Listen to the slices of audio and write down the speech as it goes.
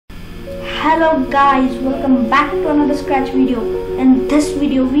Hello guys, welcome back to another scratch video. In this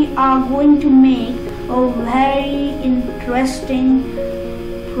video we are going to make a very interesting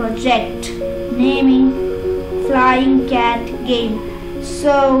project naming Flying Cat Game.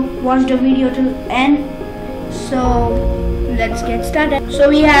 So watch the video till end. So let's get started. So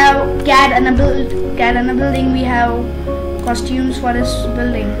we have cat and a building. We have costumes for this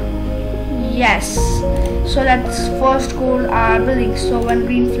building. Yes, so let's first call our building. So when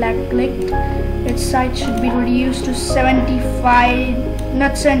green flag clicked, its size should be reduced to 75,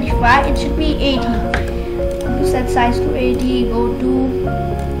 not 75, it should be 80. Set size to 80, go to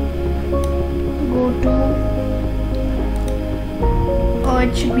oh,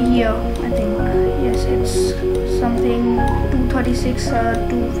 it should be here, I think. Yes, it's something 236 or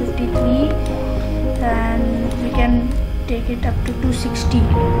 253, and we can take it up to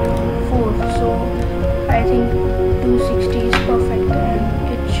 264. So I think 260 is perfect, and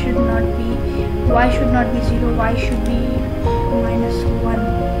it should not be, y should not be 0, y should be -1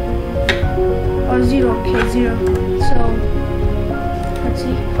 or 0. Okay, 0. So let's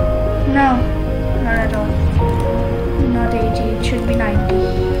see. No, not at all. Not 80, it should be 90.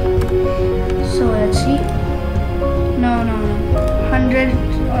 So let's see. No, 100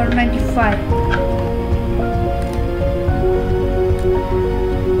 or 95.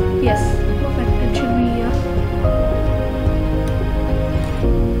 Yes, perfect, it should be here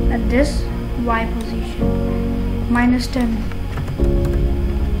at this y position, -10.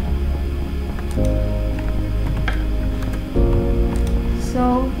 So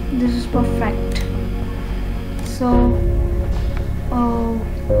this is perfect. So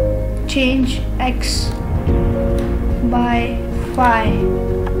change x by 5,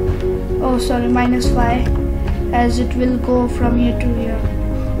 oh sorry, -5, as it will go from here to here,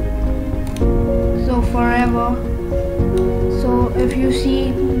 so forever. So if you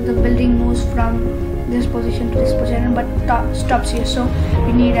see, the building moves from this position to this position but stops here, so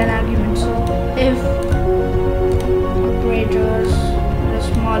we need an argument. So if operators, the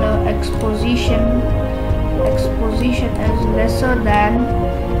smaller exposition is lesser than,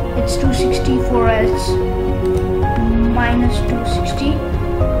 it's 260 for else -260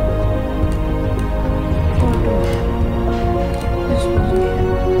 go to this position.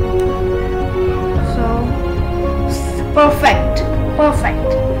 So perfect.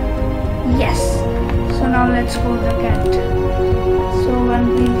 Yes, so now let's call the cat. So when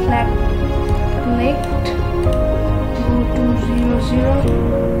green flag clicked, go to 0, 0,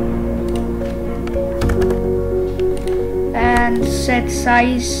 and set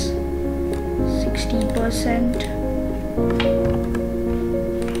size 60%.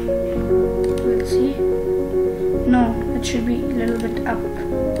 Let's see. No, it should be a little bit up.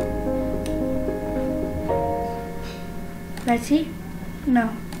 Let's see. No,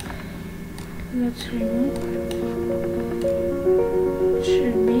 let's remove. It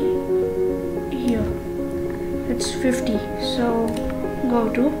should be here. It's 50. So go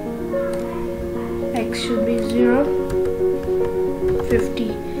to x should be 0,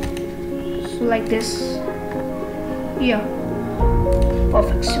 50. So like this. Yeah,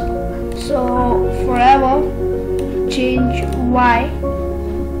 perfect. So forever change y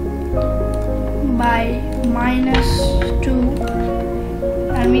by -2,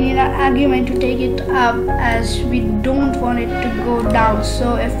 and we need an argument to take it up, as we don't want it to go down. So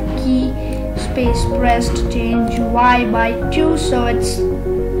if key space pressed, change y by 2, so it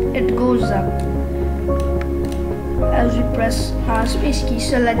goes up as we press our space key.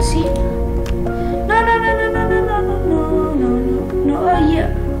 So let's see. No, oh yeah,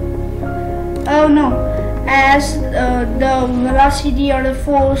 oh no, as the velocity or the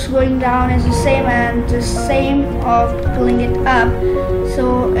force going down is the same, and the same of pulling it up,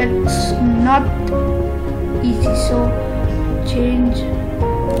 so it's not easy. So change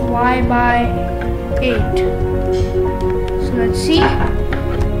y by 8. So let's see.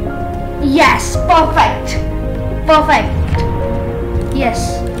 Yes, perfect. Yes,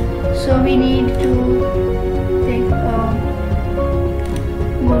 so we need to take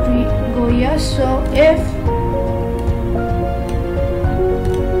go here. So if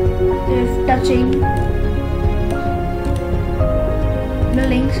touching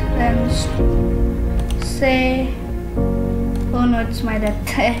buildings, then say, oh no, it's my death.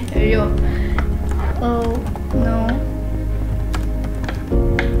 Yo, oh no,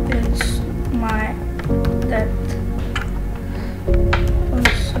 it's my death. Oh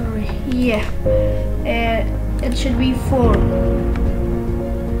sorry, yeah, it should be 4.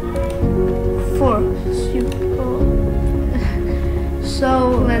 So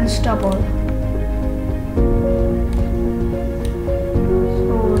let's double.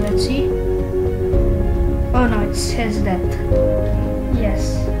 So let's see. it's his death.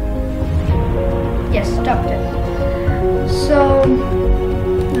 Yes, stopped it. So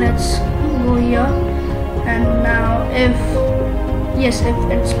let's go here, and now if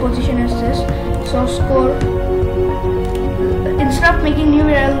its position is this, so score, instead of making new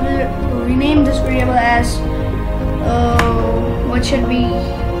variable, we'll rename this variable as what should be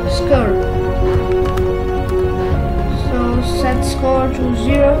score. So set score to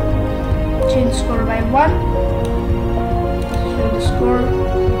 0, change score by 1. So the score,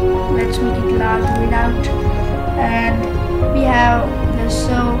 let's make it large without, and we have this,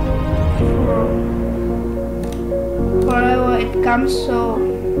 so wherever it comes, so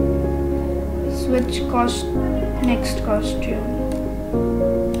switch next costume.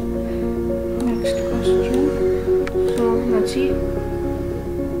 So let's see,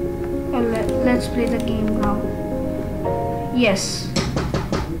 let's play the game now. Yes.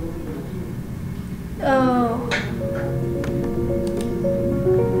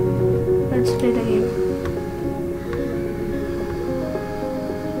 Let's play the game.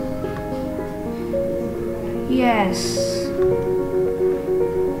 Yes.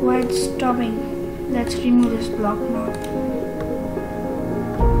 Why it's stopping? Let's remove this block now.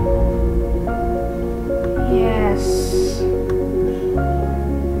 Yes.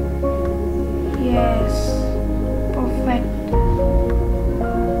 Perfect.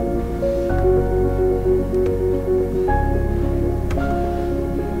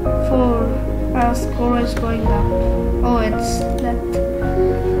 Our score is going up. Oh, it's that.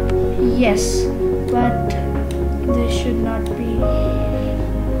 Yes, but this should not be.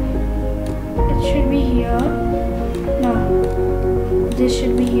 It should be here. No, this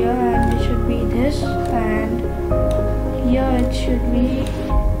should be here, and it should be this, and here it should be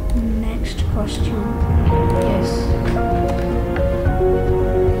next costume.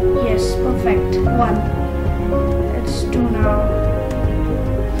 Yes, perfect. 1. It's 2 now.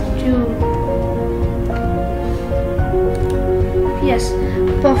 2. Yes,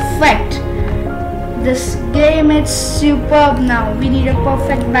 perfect. This game is superb now. We need a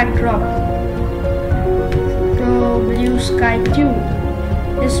perfect backdrop. So blue sky 2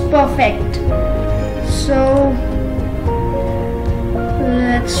 is perfect. So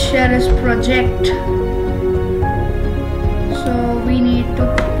let's share this project. So we need to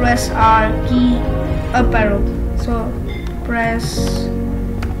press our key up arrow. So press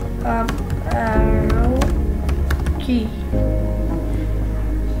up arrow key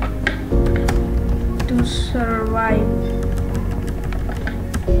to survive.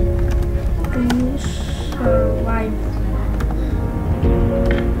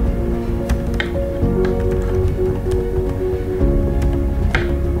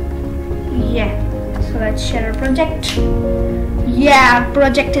 Yeah, so let's share our project. Yeah,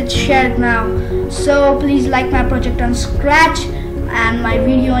 project is shared now. So please like my project on Scratch and my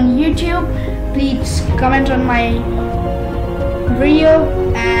video on YouTube. Please comment on my video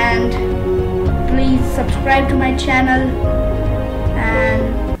and please subscribe to my channel.